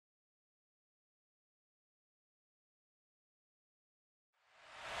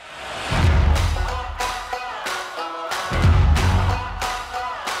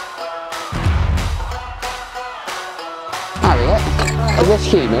this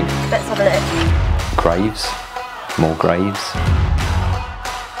human? Let's have a look. Graves. More graves.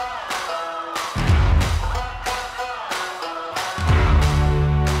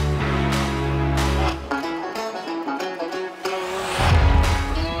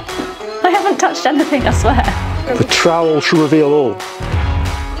 I haven't touched anything, I swear. The trowel shall reveal all.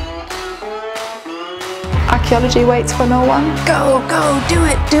 Archaeology waits for no one. Go, go, do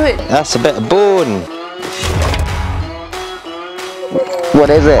it, do it. That's a bit of bone. What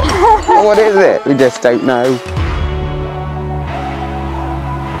is it? What is it? We just don't know.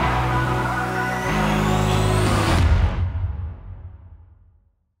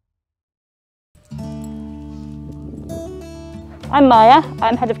 I'm Maya,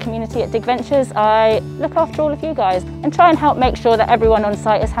 I'm Head of Community at Dig Ventures. I look after all of you guys and try and help make sure that everyone on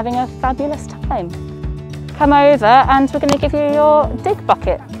site is having a fabulous time. Come over and we're going to give you your dig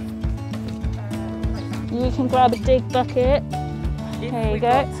bucket. You can grab a dig bucket. There you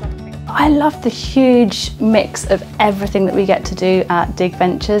go. I love the huge mix of everything that we get to do at Dig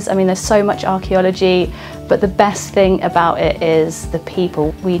Ventures. I mean, there's so much archaeology, but the best thing about it is the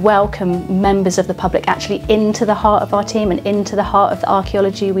people. We welcome members of the public actually into the heart of our team and into the heart of the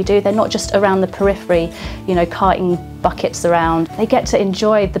archaeology we do. They're not just around the periphery, you know, carting buckets around. They get to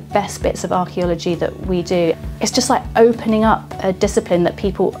enjoy the best bits of archaeology that we do. It's just like opening up a discipline that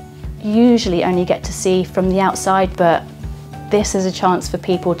people usually only get to see from the outside, but this is a chance for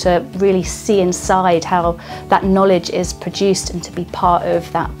people to really see inside how that knowledge is produced and to be part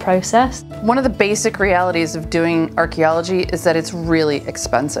of that process. One of the basic realities of doing archaeology is that it's really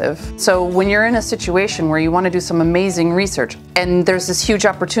expensive. So when you're in a situation where you want to do some amazing research and there's this huge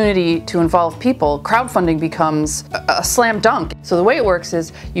opportunity to involve people, crowdfunding becomes a slam dunk. So the way it works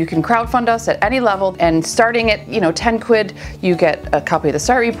is you can crowdfund us at any level, and starting at 10 quid, you get a copy of the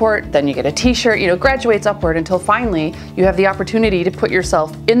site report, then you get a t-shirt, graduates upward until finally you have the opportunity to put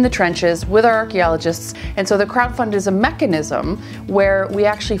yourself in the trenches with our archaeologists. And so the crowdfund is a mechanism where we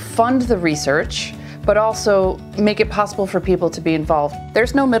actually fund the research, but also make it possible for people to be involved.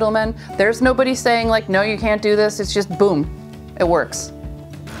 There's no middlemen, there's nobody saying like, no, you can't do this, it's just boom, it works.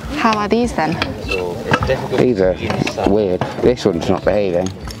 How are these then? These are weird. This one's not behaving.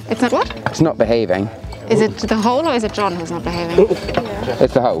 It's not what? It's not behaving. Is it the hole or is it John who's not behaving?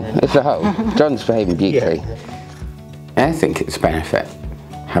 It's the hole. It's the hole. John's behaving beautifully. I think it's a benefit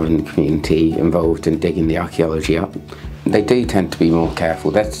having the community involved in digging the archaeology up. They do tend to be more careful.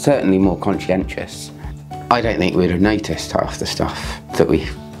 They're certainly more conscientious. I don't think we'd have noticed half the stuff that we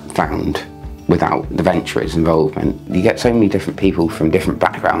found without the venturers' involvement. You get so many different people from different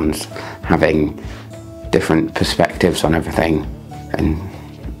backgrounds having different perspectives on everything, and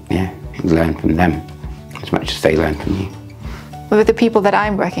yeah, you learn from them as much as they learn from you. With the people that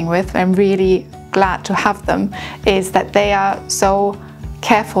I'm working with, I'm really glad to have them, is that they are so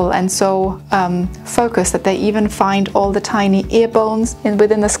careful and so focused that they even find all the tiny ear bones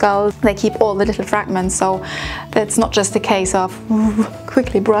within the skull. They keep all the little fragments, so that's not just a case of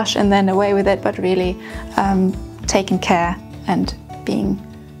quickly brush and then away with it, but really taking care and being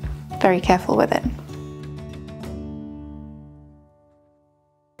very careful with it.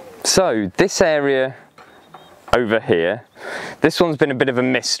 So this area over here, this one's been a bit of a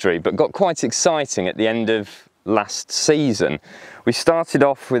mystery, but got quite exciting at the end of last season. We started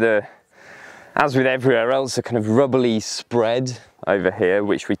off with as with everywhere else, a kind of rubbly spread over here,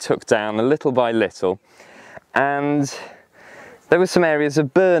 which we took down a little by little, and there were some areas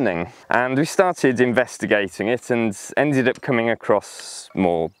of burning, and we started investigating it and ended up coming across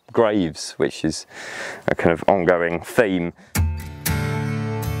more graves, which is a kind of ongoing theme.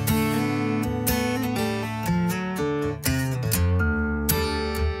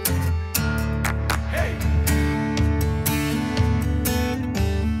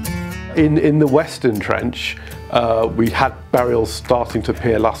 In the Western Trench, we had burials starting to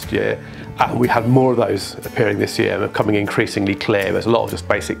appear last year, and we had more of those appearing this year. They're becoming increasingly clear. There's a lot of just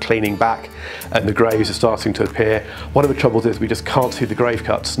basic cleaning back, and the graves are starting to appear. One of the troubles is we just can't see the grave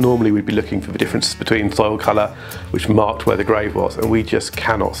cuts. Normally we'd be looking for the difference between soil colour, which marked where the grave was, and we just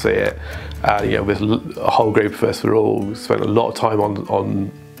cannot see it. With a whole group of us, we spent a lot of time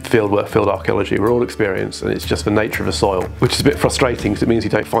on field work, field archaeology. We're all experienced, and it's just the nature of the soil, which is a bit frustrating because it means you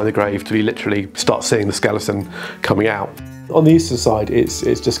don't find the grave till you literally start seeing the skeleton coming out. On the eastern side, it's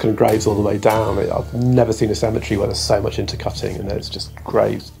just kind of graves all the way down. I've never seen a cemetery where there's so much intercutting and there's just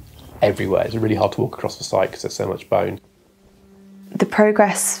graves everywhere. It's really hard to walk across the site because there's so much bone. The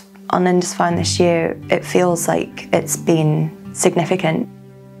progress on Lindisfarne this year, it feels like it's been significant.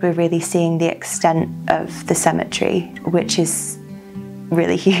 We're really seeing the extent of the cemetery, which is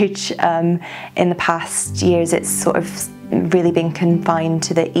really huge. In the past years, it's sort of really been confined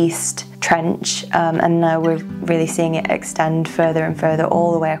to the East Trench, and now we're really seeing it extend further and further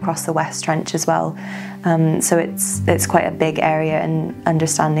all the way across the West Trench as well. So it's quite a big area, and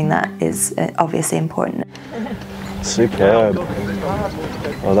understanding that is obviously important. Superb.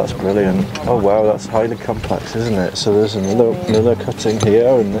 Oh, that's brilliant. Oh wow, that's highly complex, isn't it? So there's another cutting here,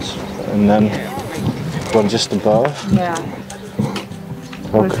 and then one just above. Yeah.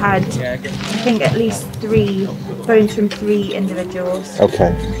 We've had, I think, at least 3 bones from 3 individuals.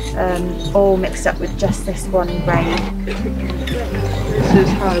 Okay. All mixed up with just this one brain. This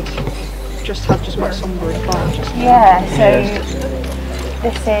has just quite somber and fine. Yeah, so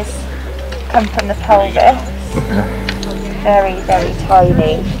this is come from the pelvis. Very, very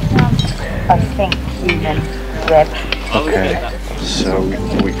tiny, I think, human rib. Okay. So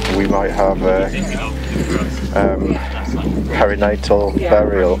we might have a perinatal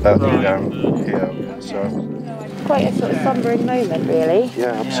burial here. So Quite a sort of sombering moment, really.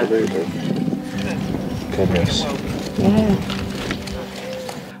 yeah, absolutely. Goodness. Yeah.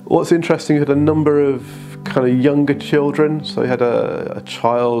 What's interesting, you had a number of kind of younger children. So you had a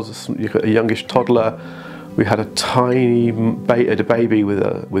child, a youngish toddler. We had a tiny baby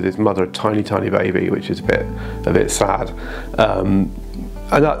with his mother, a tiny baby, which is a bit sad. And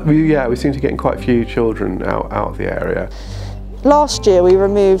that, we seem to be getting quite a few children out of the area. Last year we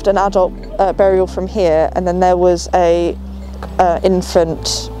removed an adult burial from here, and then there was a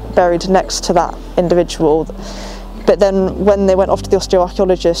infant buried next to that individual. But then when they went off to the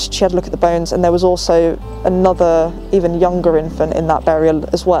osteoarchaeologist, she had a look at the bones, and there was also another even younger infant in that burial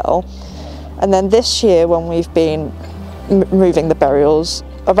as well. And then this year, when we've been moving the burials,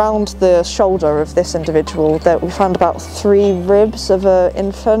 around the shoulder of this individual, we found about 3 ribs of an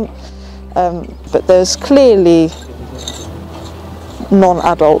infant, but there's clearly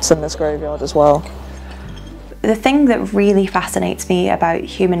non-adults in this graveyard as well. The thing that really fascinates me about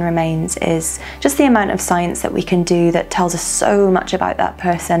human remains is just the amount of science that we can do that tells us so much about that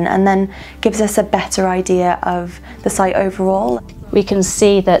person and then gives us a better idea of the site overall. We can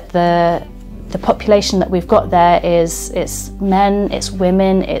see that the population that we've got there it's men, it's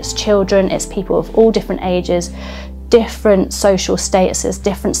women, it's children, it's people of all different ages, different social statuses,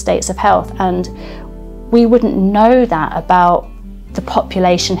 different states of health, and we wouldn't know that about the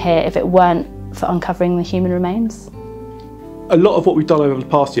population here if it weren't for uncovering the human remains. A lot of what we've done over the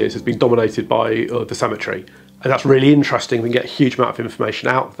past years has been dominated by the cemetery, and that's really interesting. We can get a huge amount of information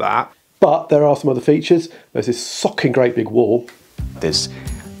out of that. But there are some other features. There's this socking great big wall. This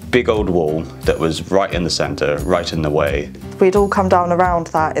big old wall that was right in the centre, right in the way. We'd all come down around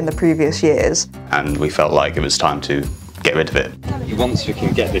that in the previous years. And we felt like it was time to get rid of it. Once we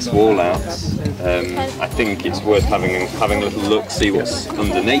can get this wall out, I think it's worth having a little look, see what's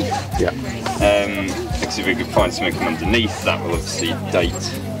underneath. Yeah. Because if we could find something from underneath, that will obviously date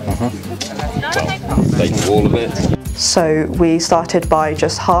the wall a bit. So we started by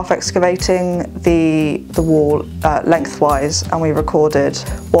just half excavating the wall lengthwise, and we recorded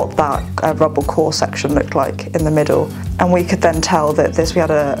what that rubble core section looked like in the middle. And we could then tell that we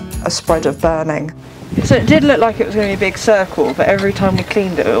had a spread of burning. So it did look like it was going to be a big circle, but every time we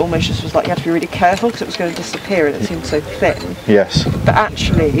cleaned it, it almost just was like you had to be really careful because it was going to disappear and it seemed so thin. Yes. But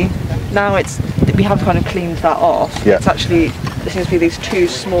actually, now we have kind of cleaned that off. Yeah. It's actually, there seems to be these 2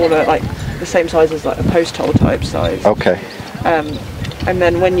 smaller, like the same size as like a post hole type size. Okay. And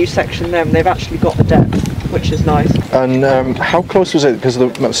then when you section them, they've actually got the depth, which is nice. And how close was it? Because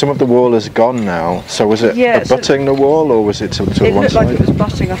some of the wall is gone now. So was it abutting the wall, or was it to one side? It looked like it was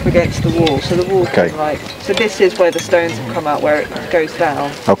butting up against the wall. So the wall kind of like, so this is where the stones have come out, where it goes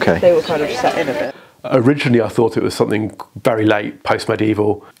down. Okay. They were kind of set in a bit. Originally I thought it was something very late,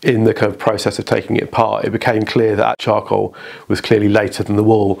 post-medieval. In the kind of process of taking it apart, it became clear that charcoal was clearly later than the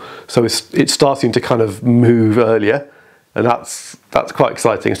wall. So it's starting to kind of move earlier. And that's quite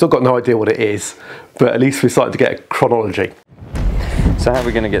exciting. Still got no idea what it is, but at least we're starting to get a chronology. So how are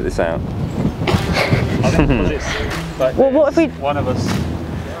we going to get this out? I think it's like well, what if we... one of us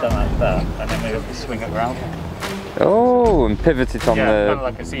done like that, and then we have to swing it around. Oh, and pivot it on the... kind of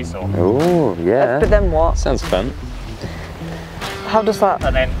like a seesaw. Oh, yeah. But then what? Sounds fun. How does that...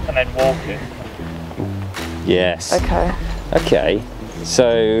 And then walk it. Yes. Okay. Okay,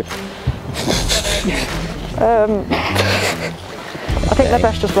 so... I think they're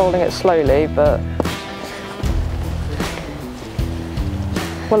best just rolling it slowly, but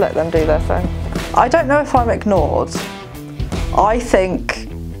we'll let them do their thing. I don't know if I'm ignored. I think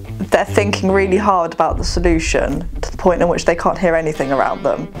they're thinking really hard about the solution to the point in which they can't hear anything around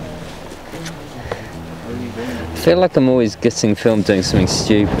them. I feel like I'm always getting filmed doing something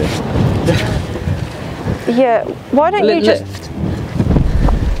stupid. Yeah, why don't you just...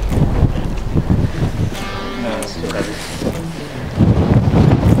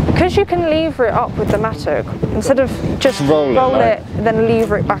 Because you can lever it up with the mattock, instead of just roll it, then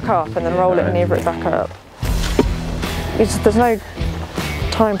lever it back up, and then roll it and lever it back up. There's no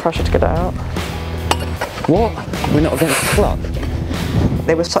time pressure to get it out. What? We're not against the clock?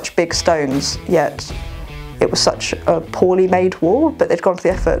 They were such big stones, yet it was such a poorly made wall, but they'd gone to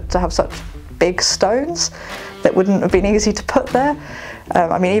the effort to have such big stones that wouldn't have been easy to put there.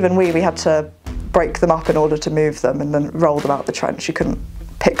 I mean, even we had to break them up in order to move them and then roll them out the trench. You couldn't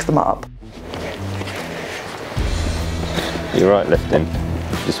pick them up. You're right, lifting.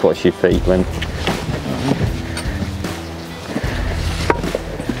 Just watch your feet, Lynn.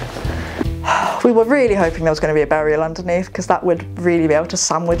 We were really hoping there was going to be a burial underneath, because that would really be able to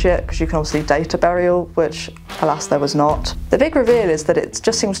sandwich it, because you can obviously date a burial, which alas there was not. The big reveal is that it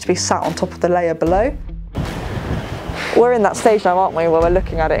just seems to be sat on top of the layer below. We're in that stage now, aren't we, where we're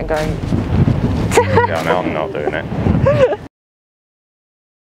looking at it and going... Yeah, no, I'm not doing it.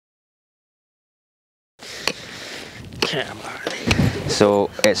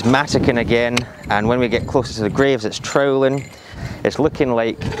 So it's mattocking again, and when we get closer to the graves it's trowelling. It's looking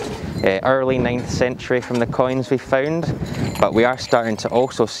like early 9th century from the coins we found, but we are starting to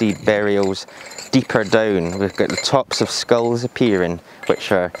also see burials deeper down. We've got the tops of skulls appearing,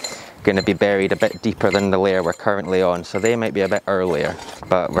 which are going to be buried a bit deeper than the layer we're currently on, so they might be a bit earlier,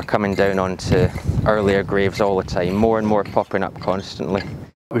 but we're coming down onto earlier graves all the time, more and more popping up constantly.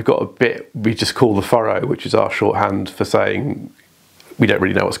 We've got a bit we just call the furrow, which is our shorthand for saying we don't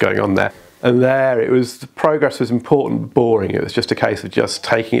really know what's going on there. And there it was, the progress was important but boring. It was just a case of just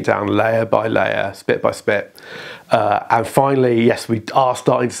taking it down layer by layer, spit by spit. And finally, yes, we are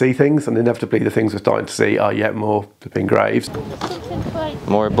starting to see things, and inevitably the things we're starting to see are yet more flipping graves.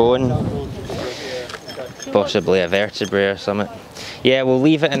 More bone, possibly a vertebrae or something. Yeah, we'll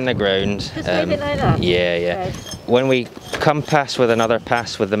leave it in the ground. Just leave it like that? Yeah, yeah. Right. When we come past with another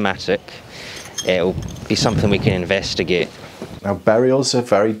pass with the mattock, it'll be something we can investigate. Now, burials are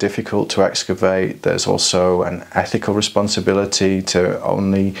very difficult to excavate. There's also an ethical responsibility to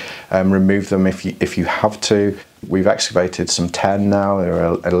only remove them if you have to. We've excavated some 10 now, there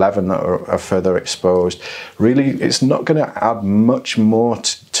are 11 that are further exposed. Really, it's not going to add much more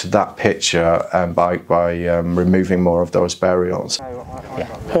to that picture by removing more of those burials.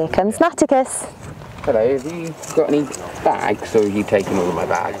 Here comes Naticus. Hello, have you got any bags, or have you taken all of my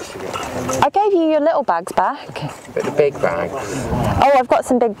bags? I gave you your little bags back. But the big bags? Oh, I've got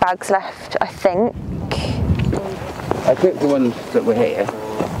some big bags left, I think. I took the ones that were here.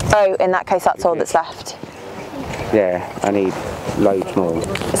 Oh, in that case, that's all that's left. Yeah, I need loads more.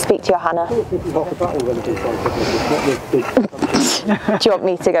 Speak to Johanna. Do you want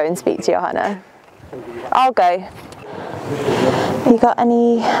me to go and speak to Johanna? I'll go. Have you got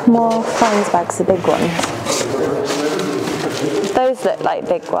any more Franz bags, the big ones? Those look like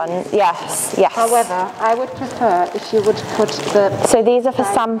big ones. Yes, yes. However, I would prefer if you would put the... So these are for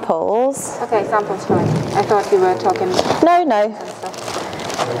samples. Okay, samples fine. I thought you were talking... No, no.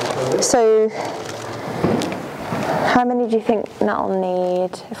 So, how many do you think that'll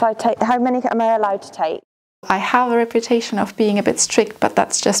need? If I take, how many am I allowed to take? I have a reputation of being a bit strict, but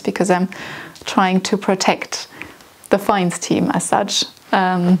that's just because I'm trying to protect the finds team as such,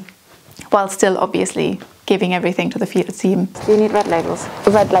 while still obviously giving everything to the field team. Do you need red labels?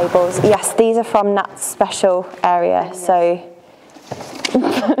 Red labels, yes. These are from Nat's special area, so...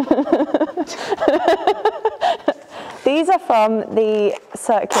 These are from the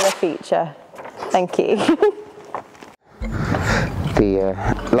circular feature. Thank you. The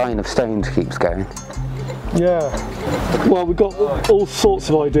line of stones keeps going. Yeah, well, we've got all sorts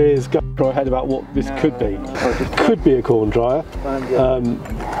of ideas going through our head about what this could be. It could be a corn dryer,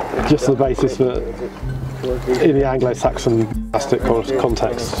 just on the basis that in the anglo-saxon plastic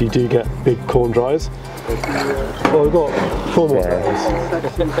context you do get big corn dryers. Well, we've got 4 more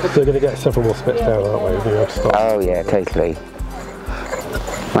spits, so we're going to get several more spits down, aren't we? We'll be able to stop. Oh yeah, totally.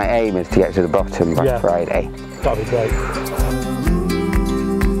 My aim is to get to the bottom by Friday. That'd be great.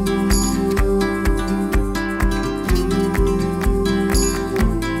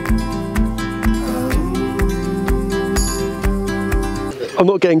 I'm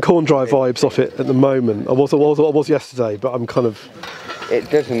not getting corn dry vibes off it at the moment. I was yesterday, but I'm kind of...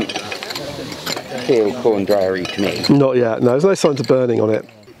 It doesn't feel corn dryery to me. Not yet, no. There's no signs of burning on it.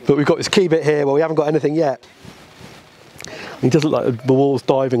 But we've got this key bit here where we haven't got anything yet. It does look like the wall's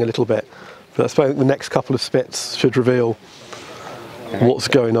diving a little bit, but I suppose the next couple of spits should reveal what's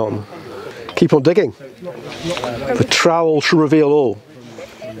going on. Keep on digging. The trowel should reveal all.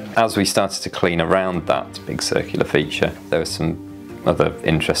 As we started to clean around that big circular feature, there were some other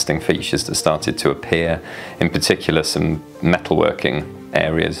interesting features that started to appear, in particular some metalworking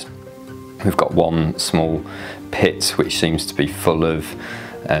areas. We've got one small pit which seems to be full of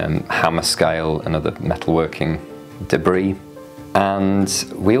hammer scale and other metalworking debris.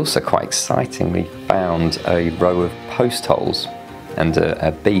 And we also quite excitingly found a row of post holes and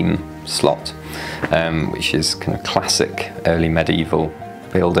a beam slot, which is kind of classic early medieval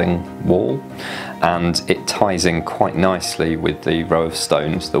building wall, and it ties in quite nicely with the row of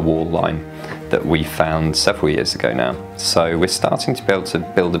stones, the wall line, that we found several years ago now. So we're starting to be able to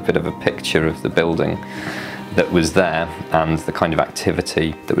build a bit of a picture of the building that was there and the kind of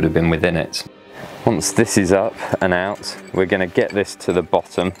activity that would have been within it. Once this is up and out, we're going to get this to the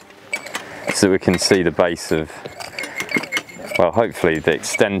bottom so we can see the base of, well, hopefully the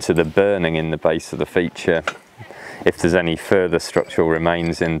extent of the burning in the base of the feature. If there's any further structural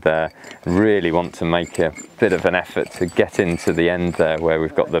remains in there, really want to make a bit of an effort to get into the end there where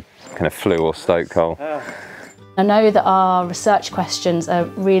we've got the kind of flue or stoke hole. I know that our research questions are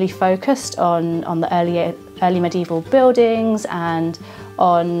really focused on the early medieval buildings and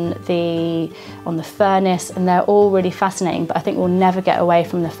on the furnace, and they're all really fascinating, but I think we'll never get away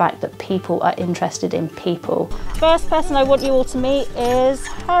from the fact that people are interested in people. First person I want you all to meet is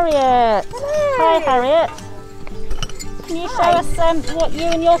Harriet. Hi Harriet. Can you show us what you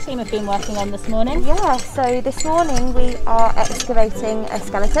and your team have been working on this morning? Yeah, so this morning we are excavating a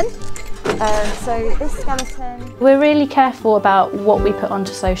skeleton. So this skeleton... We're really careful about what we put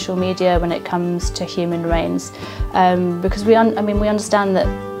onto social media when it comes to human remains, because we understand that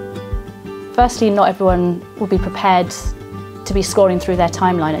firstly not everyone will be prepared to be scrolling through their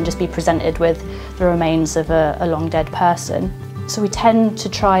timeline and just be presented with the remains of a long dead person. So we tend to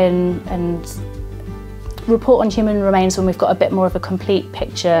try and report on human remains when we've got a bit more of a complete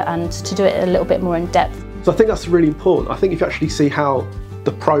picture and to do it a little bit more in depth. So I think that's really important. I think if you actually see how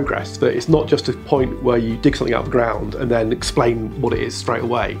the progress, that it's not just a point where you dig something out of the ground and then explain what it is straight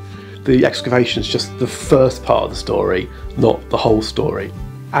away. The excavation is just the first part of the story, not the whole story.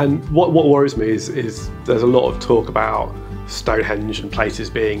 And what worries me is there's a lot of talk about Stonehenge and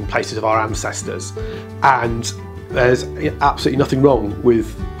places being places of our ancestors, and there's absolutely nothing wrong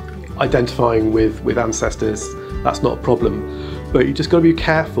with identifying with ancestors. That's not a problem, but you just got to be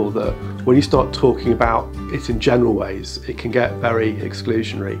careful that when you start talking about it in general ways, it can get very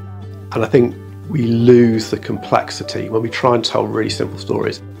exclusionary. And I think we lose the complexity when we try and tell really simple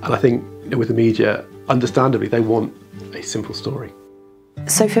stories. And I think with the media, understandably, they want a simple story.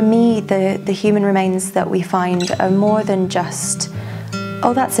 So for me, the human remains that we find are more than just,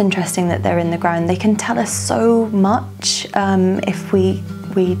 oh, that's interesting that they're in the ground. They can tell us so much if we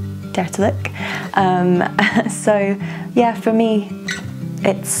dare to look. So yeah, for me,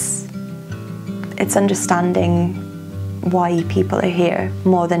 it's understanding why people are here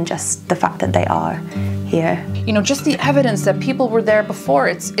more than just the fact that they are here. You know, just the evidence that people were there before.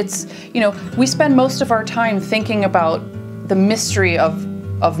 It's you know, we spend most of our time thinking about the mystery of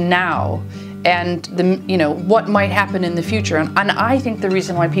now and what might happen in the future. And I think the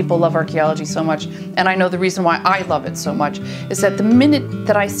reason why people love archaeology so much, and I know the reason why I love it so much, is that the minute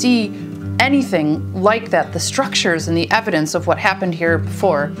that I see anything like that, the structures and the evidence of what happened here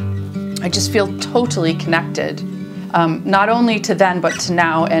before, I just feel totally connected, not only to then, but to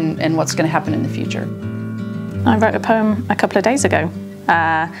now and what's going to happen in the future. I wrote a poem a couple of days ago.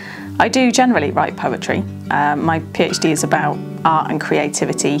 I do generally write poetry. My PhD is about art and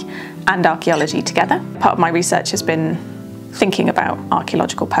creativity and archaeology together. Part of my research has been thinking about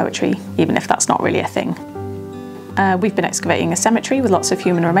archaeological poetry, even if that's not really a thing. We've been excavating a cemetery with lots of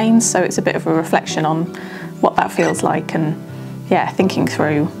human remains, so it's a bit of a reflection on what that feels like, and yeah, thinking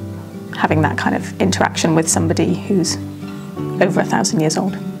through having that kind of interaction with somebody who's over 1,000 years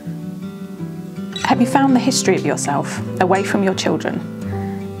old. Have you found the history of yourself away from your children?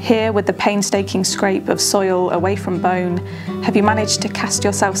 Here, with the painstaking scrape of soil away from bone, have you managed to cast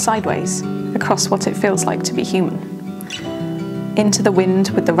yourself sideways across what it feels like to be human? Into the wind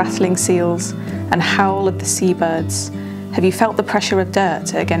with the rattling seals and howl of the seabirds, have you felt the pressure of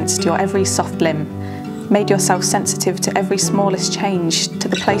dirt against your every soft limb, made yourself sensitive to every smallest change, to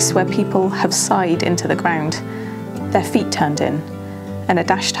the place where people have sighed into the ground, their feet turned in, and a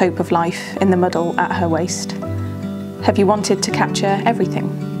dashed hope of life in the muddle at her waist? Have you wanted to capture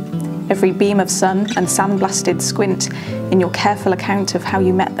everything? Every beam of sun and sandblasted squint in your careful account of how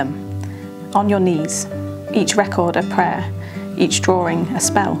you met them? On your knees, each record a prayer, each drawing a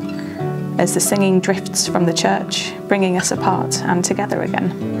spell, as the singing drifts from the church, bringing us apart and together again.